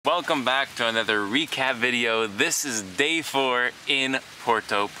welcome back to another recap video. This is day 4 in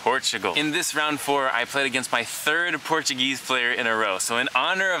Porto, Portugal. In this round 4, I played against my third Portuguese player in a row. So in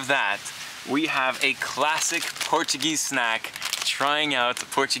honor of that, we have a classic Portuguese snack, trying out the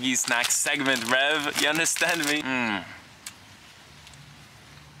Portuguese snack segment. Rev, you understand me?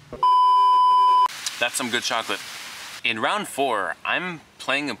 That's some good chocolate. In round 4, I'm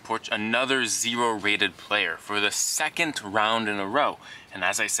playing another 0 rated player for the second round in a row. And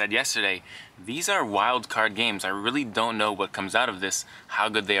as I said yesterday, these are wild card games. I really don't know what comes out of this, how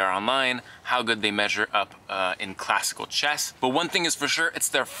good they are online, how good they measure up in classical chess. But one thing is for sure, it's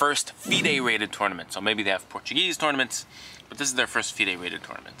their first FIDE rated tournament. So maybe they have Portuguese tournaments, but this is their first FIDE rated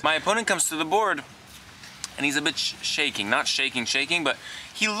tournament. My opponent comes to the board and he's a bit shaking, not shaking, but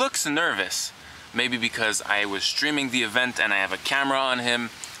he looks nervous. Maybe because I was streaming the event and I have a camera on him,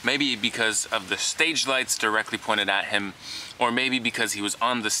 maybe because of the stage lights directly pointed at him, or maybe because he was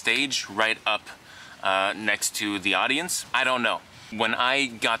on the stage right up next to the audience. I don't know. When I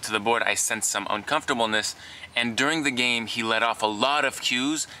got to the board, I sensed some uncomfortableness, and during the game, he let off a lot of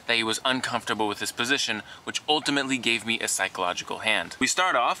cues that he was uncomfortable with his position, which ultimately gave me a psychological hand. We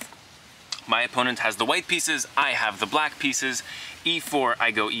start off. My opponent has the white pieces, I have the black pieces. E4,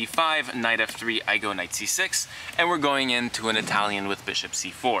 I go E5, knight F3, I go knight C6, and we're going into an Italian with bishop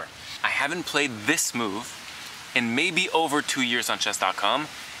C4. I haven't played this move in maybe over 2 years on chess.com,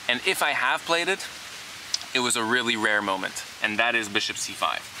 and if I have played it, it was a really rare moment, and that is bishop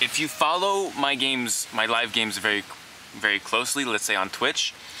C5. If you follow my games, my live games very closely, let's say on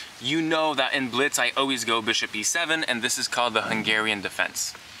Twitch, you know that in blitz I always go bishop E7, and this is called the Hungarian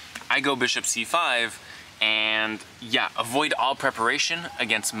defense. I go bishop C5 and yeah, avoid all preparation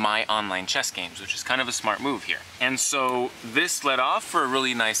against my online chess games, which is kind of a smart move here. And so this led off for a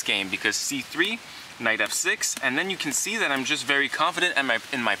really nice game because C3, knight F6, and then you can see that I'm just very confident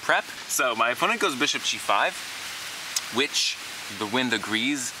in my prep. So my opponent goes bishop G5, which the wind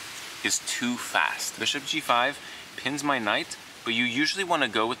agrees is too fast. Bishop G5 pins my knight, but you usually want to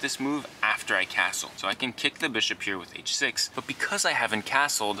go with this move after I castle. So I can kick the bishop here with H6, but because I haven't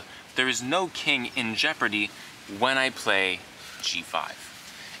castled, there is no king in jeopardy when I play G5.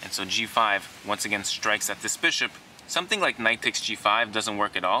 And so G5 once again strikes at this bishop. Something like knight takes G5 doesn't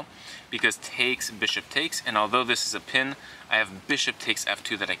work at all because takes, bishop takes, and although this is a pin, I have bishop takes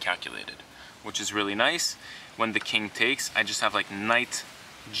F2 that I calculated, which is really nice. When the king takes, I just have like knight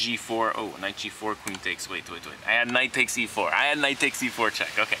G4, oh, knight G4, queen takes, wait. I had knight takes E4, I had knight takes E4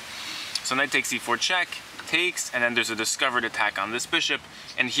 check, okay. So knight takes E4 check, takes, and then there's a discovered attack on this bishop,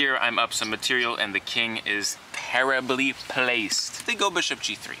 and here I'm up some material and the king is terribly placed. They go bishop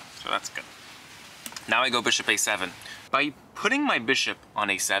G3, so that's good. Now I go bishop A7. By putting my bishop on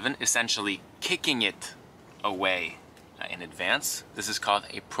A7, essentially kicking it away in advance, this is called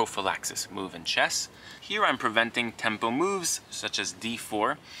a prophylaxis move in chess. Here I'm preventing tempo moves such as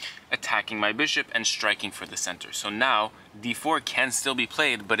D4, attacking my bishop and striking for the center. So now D4 can still be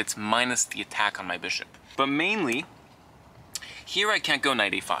played, but it's minus the attack on my bishop. But mainly, here I can't go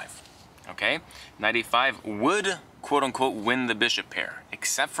knight A5, okay? Knight A5 would quote unquote win the bishop pair,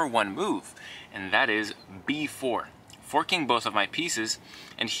 except for one move, and that is B4, forking both of my pieces.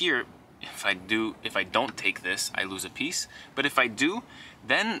 And here, if I don't take this, I lose a piece. But if I do,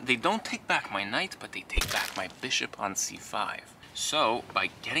 then they don't take back my knight, but they take back my bishop on C5. So by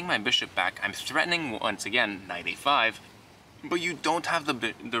getting my bishop back, I'm threatening once again knight A5, but you don't have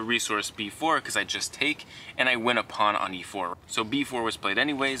the resource B4 because I just take and I win a pawn on E4. So B4 was played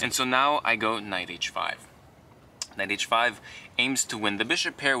anyways, and so now I go knight H5. Knight H5 aims to win the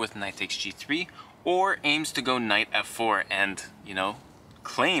bishop pair with knight takes G3, or aims to go knight F4 and, you know,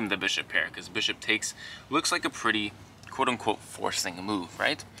 claim the bishop pair, because bishop takes looks like a pretty quote-unquote forcing move,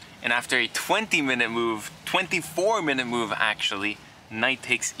 right? And after a 20-minute move, 24-minute move actually, knight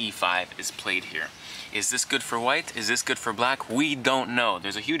takes E5 is played here. Is this good for white? Is this good for black? We don't know.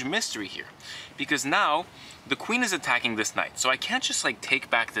 There's a huge mystery here, because now the queen is attacking this knight, so I can't just like take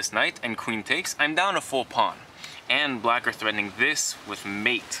back this knight and queen takes. I'm down a full pawn, and black are threatening this with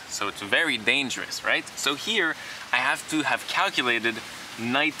mate, so it's very dangerous, right? So here I have to have calculated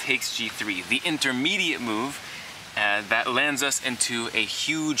knight takes G3, the intermediate move that lands us into a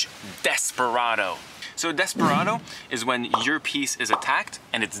huge desperado. So a desperado is when your piece is attacked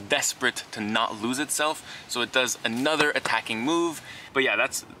and it's desperate to not lose itself, so it does another attacking move. But yeah,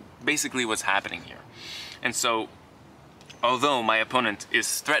 that's basically what's happening here. And so, although my opponent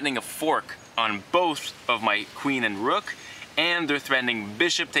is threatening a fork on both of my queen and rook, and they're threatening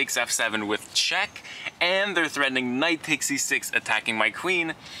bishop takes f7 with check, and they're threatening knight takes c6 attacking my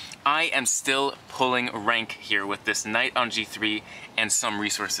queen, I am still pulling rank here with this knight on g3 and some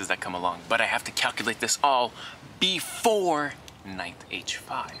resources that come along. But I have to calculate this all before knight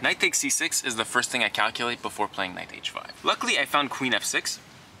h5. Knight takes c6 is the first thing I calculate before playing knight h5. Luckily, I found queen f6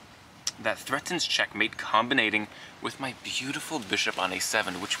 that threatens checkmate, combinating with my beautiful bishop on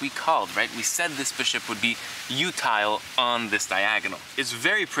a7, which we called, right? We said this bishop would be utile on this diagonal. It's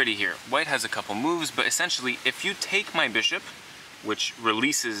very pretty here. White has a couple moves, but essentially, if you take my bishop, which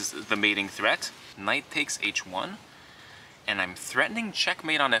releases the mating threat, knight takes h1, and I'm threatening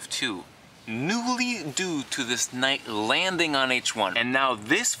checkmate on f2, newly due to this knight landing on h1. And now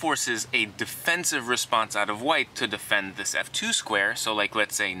this forces a defensive response out of white to defend this f2 square. So like,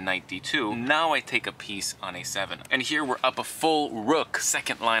 let's say knight d2. Now I take a piece on a7. And here we're up a full rook.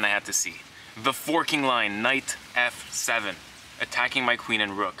 Second line I had to see. The forking line, knight f7, attacking my queen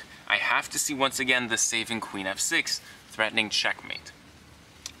and rook. I have to see once again the saving queen f6, threatening checkmate.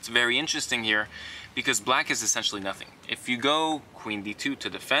 It's very interesting here because black is essentially nothing. If you go queen d2 to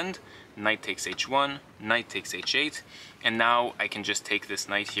defend, knight takes h1, knight takes h8, and now I can just take this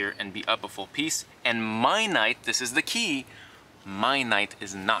knight here and be up a full piece. And my knight, this is the key, my knight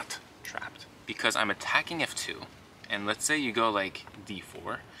is not trapped because I'm attacking f2. And let's say you go like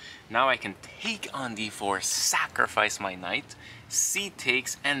d4. Now I can take on d4, sacrifice my knight, c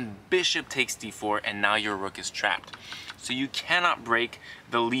takes, and bishop takes d4, and now your rook is trapped. So you cannot break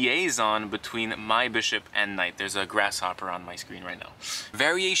the liaison between my bishop and knight. There's a grasshopper on my screen right now.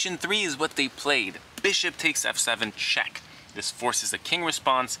 Variation 3 is what they played. Bishop takes f7, check. This forces a king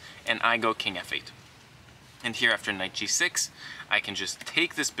response, and I go king f8. And here after knight g6, I can just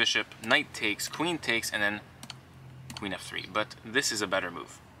take this bishop, knight takes, queen takes, and then queen f3. But this is a better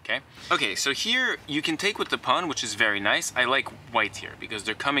move. Okay, so here you can take with the pawn, which is very nice. I like white here because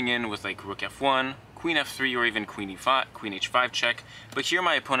they're coming in with like rook f1, queen f3, or even queen e5, queen h5 check. But here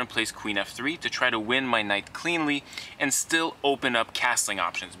my opponent plays queen f3 to try to win my knight cleanly and still open up castling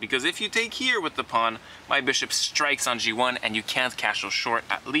options. Because if you take here with the pawn, my bishop strikes on g1 and you can't castle short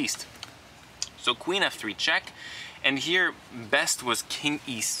at least. So queen f3 check. And here, best was king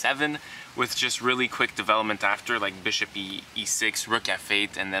e7 with just really quick development after, like bishop e6, rook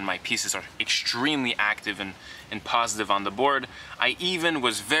f8, and then my pieces are extremely active and positive on the board. I even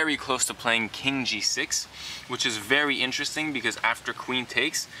was very close to playing king g6, which is very interesting because after queen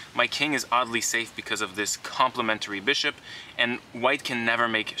takes, my king is oddly safe because of this complementary bishop, and white can never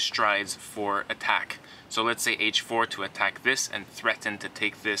make strides for attack. So let's say h4 to attack this and threaten to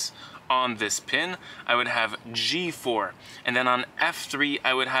take this on this pin, I would have g4, and then on f3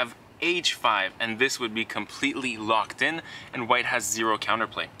 I would have h5, and this would be completely locked in, and white has zero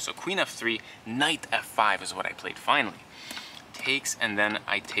counterplay. So queen f3, knight f5 is what I played finally. Takes, and then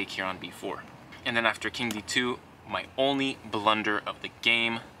I take here on b4. And then after king d2, my only blunder of the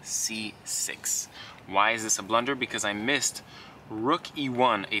game, c6. Why is this a blunder? Because I missed rook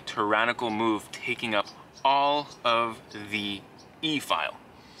e1, a tyrannical move taking up all of the e file.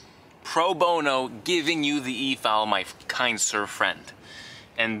 Pro bono, giving you the e-file, my kind sir friend.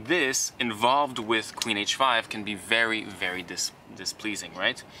 And this, involved with queen h5, can be very, very displeasing,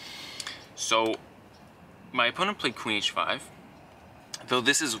 right? So, my opponent played queen h5, though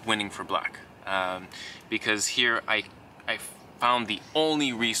this is winning for black. Because here I found the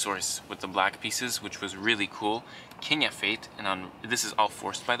only resource with the black pieces, which was really cool. King f8, and this is all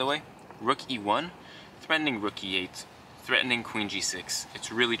forced, by the way. Rook e1, threatening rook e8, threatening queen g6.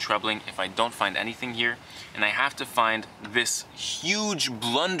 It's really troubling if I don't find anything here, and I have to find this huge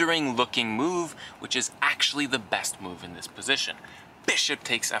blundering looking move, which is actually the best move in this position. Bishop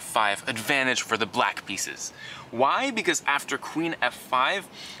takes f5, advantage for the black pieces. Why? Because after queen f5,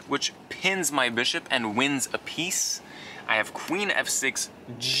 which pins my bishop and wins a piece, I have queen f6,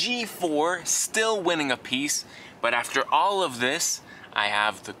 g4, still winning a piece, but after all of this, I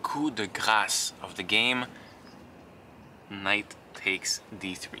have the coup de grace of the game, knight takes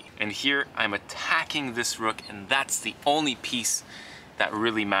d3. And here I'm attacking this rook, and that's the only piece that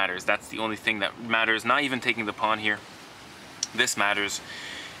really matters. That's the only thing that matters, not even taking the pawn here. This matters.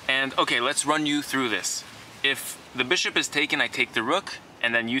 And okay, let's run you through this. If the bishop is taken, I take the rook,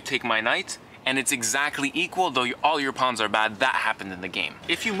 and then you take my knight, and it's exactly equal, though all your pawns are bad. That happened in the game.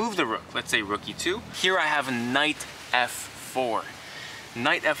 If you move the rook, let's say rook e2, here I have knight f4.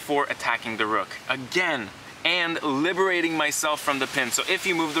 Knight f4 attacking the rook. Again, and liberating myself from the pin. So if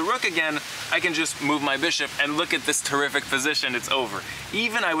you move the rook again, I can just move my bishop and look at this terrific position, it's over.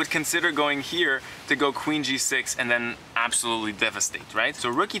 Even I would consider going here to go queen g6 and then absolutely devastate, right? So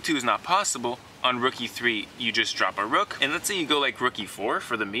rook e2 is not possible. On rook e3, you just drop a rook. And let's say you go like rook e4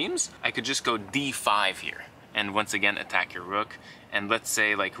 for the memes, I could just go d5 here. And once again, attack your rook. And let's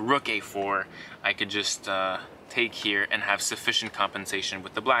say like rook a4, I could just take here and have sufficient compensation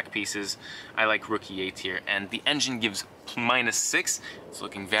with the black pieces. I like rook e8 here, and the engine gives -6. It's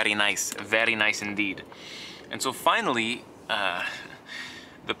looking very nice indeed. And so finally,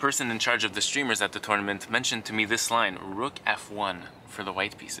 the person in charge of the streamers at the tournament mentioned to me this line, rook f1 for the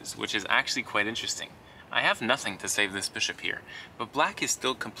white pieces, which is actually quite interesting. I have nothing to save this bishop here, but black is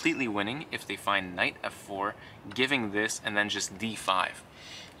still completely winning if they find knight f4, giving this, and then just d5.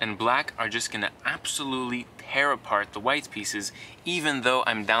 And black are just gonna absolutely tear apart the white pieces, even though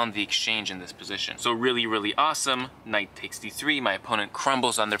I'm down the exchange in this position. So really awesome. Knight takes d3, my opponent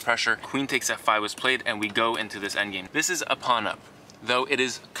crumbles under pressure. Queen takes f5 was played, and we go into this endgame. This is a pawn up, though it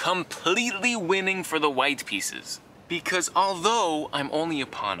is completely winning for the white pieces. Because although I'm only a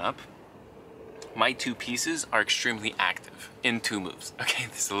pawn up, my two pieces are extremely active in 2 moves. Okay,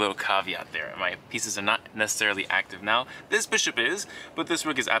 there's a little caveat there. My pieces are not necessarily active now. This bishop is, but this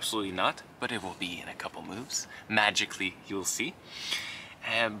rook is absolutely not. But it will be in a couple moves. Magically, you'll see.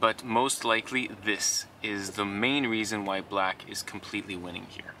 But most likely, this is the main reason why black is completely winning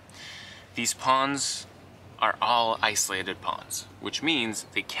here. These pawns are all isolated pawns, which means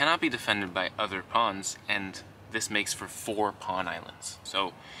they cannot be defended by other pawns, and this makes for 4 pawn islands.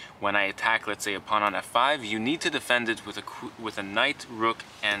 So when I attack, let's say, a pawn on f5, you need to defend it with a knight, rook,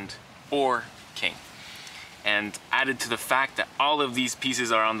 or king. And added to the fact that all of these pieces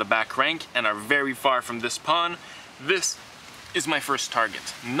are on the back rank and are very far from this pawn, this is my first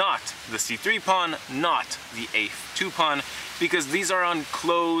target. Not the c3 pawn, not the a2 pawn, because these are on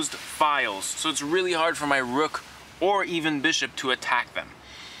closed files. So it's really hard for my rook or even bishop to attack them.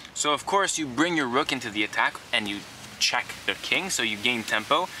 So of course you bring your rook into the attack and you check the king, so you gain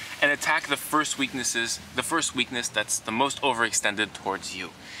tempo and attack the first weakness that's the most overextended towards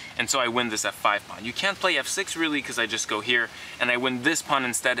you. And so I win this f5 pawn. You can't play f6 really, because I just go here and I win this pawn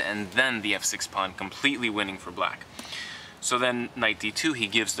instead, and then the f6 pawn, completely winning for black. So then knight d2, he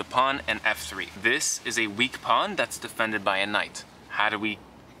gives the pawn, and f3. This is a weak pawn that's defended by a knight. How do we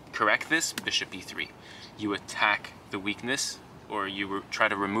correct this? Bishop e3. You attack the weakness, or you try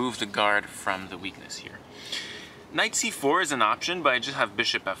to remove the guard from the weakness here. Knight c4 is an option, but I just have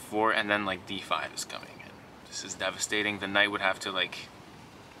bishop f4 and then like d5 is coming in. This is devastating. The knight would have to like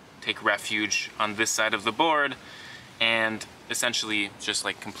take refuge on this side of the board and essentially just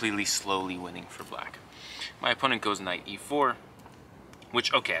like completely slowly winning for black. My opponent goes knight e4,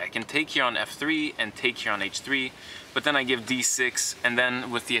 which, okay, I can take here on f3 and take here on h3, but then I give d6 and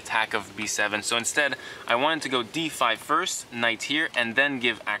then with the attack of b7. So instead, I wanted to go d5 first, knight here, and then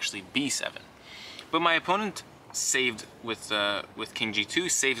give actually b7. But my opponent saved with king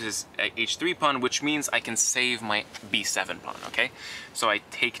g2, saves his h3 pawn, which means I can save my b7 pawn, okay? So I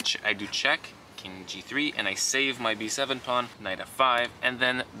do check, king g3, and I save my b7 pawn, knight f5, and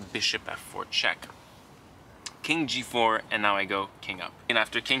then bishop f4 check. King g4, and now I go king up. And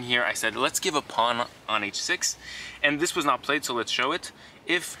after king here, I said, let's give a pawn on h6, and this was not played, so let's show it.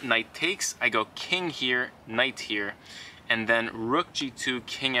 If knight takes, I go king here, knight here, and then rook g2,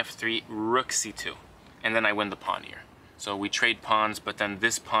 king f3, rook c2, and then I win the pawn here. So we trade pawns, but then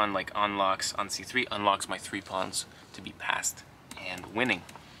this pawn like unlocks on c3, unlocks my 3 pawns to be passed and winning.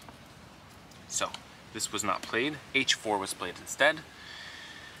 So this was not played. h4 was played instead.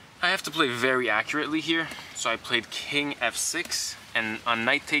 I have to play very accurately here, so I played king f6, and on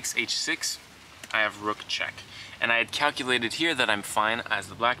knight takes h6, I have rook check. And I had calculated here that I'm fine as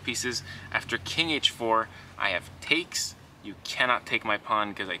the black pieces. After king h4, I have takes. You cannot take my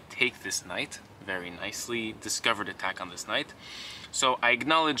pawn because I take this knight. Very nicely discovered attack on this knight. So I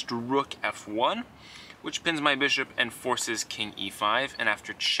acknowledged rook f1, which pins my bishop and forces king e5, and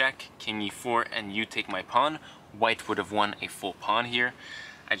after check, king e4, and you take my pawn, white would have won a full pawn here.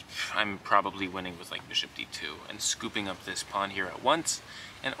 I'm probably winning with like bishop d2 and scooping up this pawn here at once.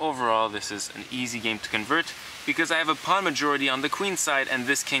 And overall, this is an easy game to convert because I have a pawn majority on the queen side and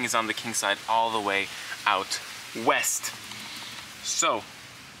this king is on the king side all the way out west. So,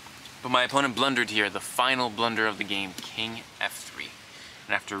 but my opponent blundered here, the final blunder of the game, king f3.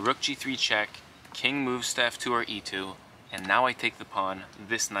 And after rook g3 check, king moves to f2 or e2, and now I take the pawn.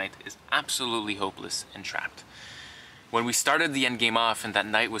 This knight is absolutely hopeless and trapped. When we started the endgame off and that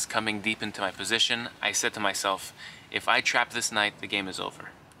knight was coming deep into my position, I said to myself, if I trap this knight, the game is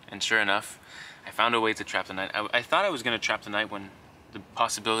over. And sure enough, I found a way to trap the knight. I thought I was going to trap the knight when the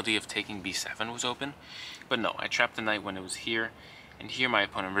possibility of taking b7 was open, but no, I trapped the knight when it was here, and here my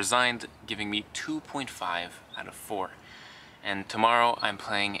opponent resigned, giving me 2.5 out of 4. And tomorrow I'm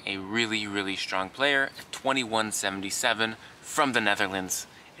playing a really, really strong player at 2177 from the Netherlands.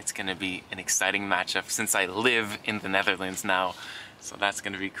 It's going to be an exciting matchup since I live in the Netherlands now. So that's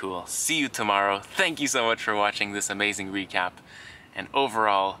going to be cool. See you tomorrow. Thank you so much for watching this amazing recap. And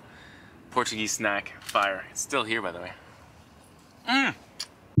overall, Portuguese snack, fire. It's still here, by the way.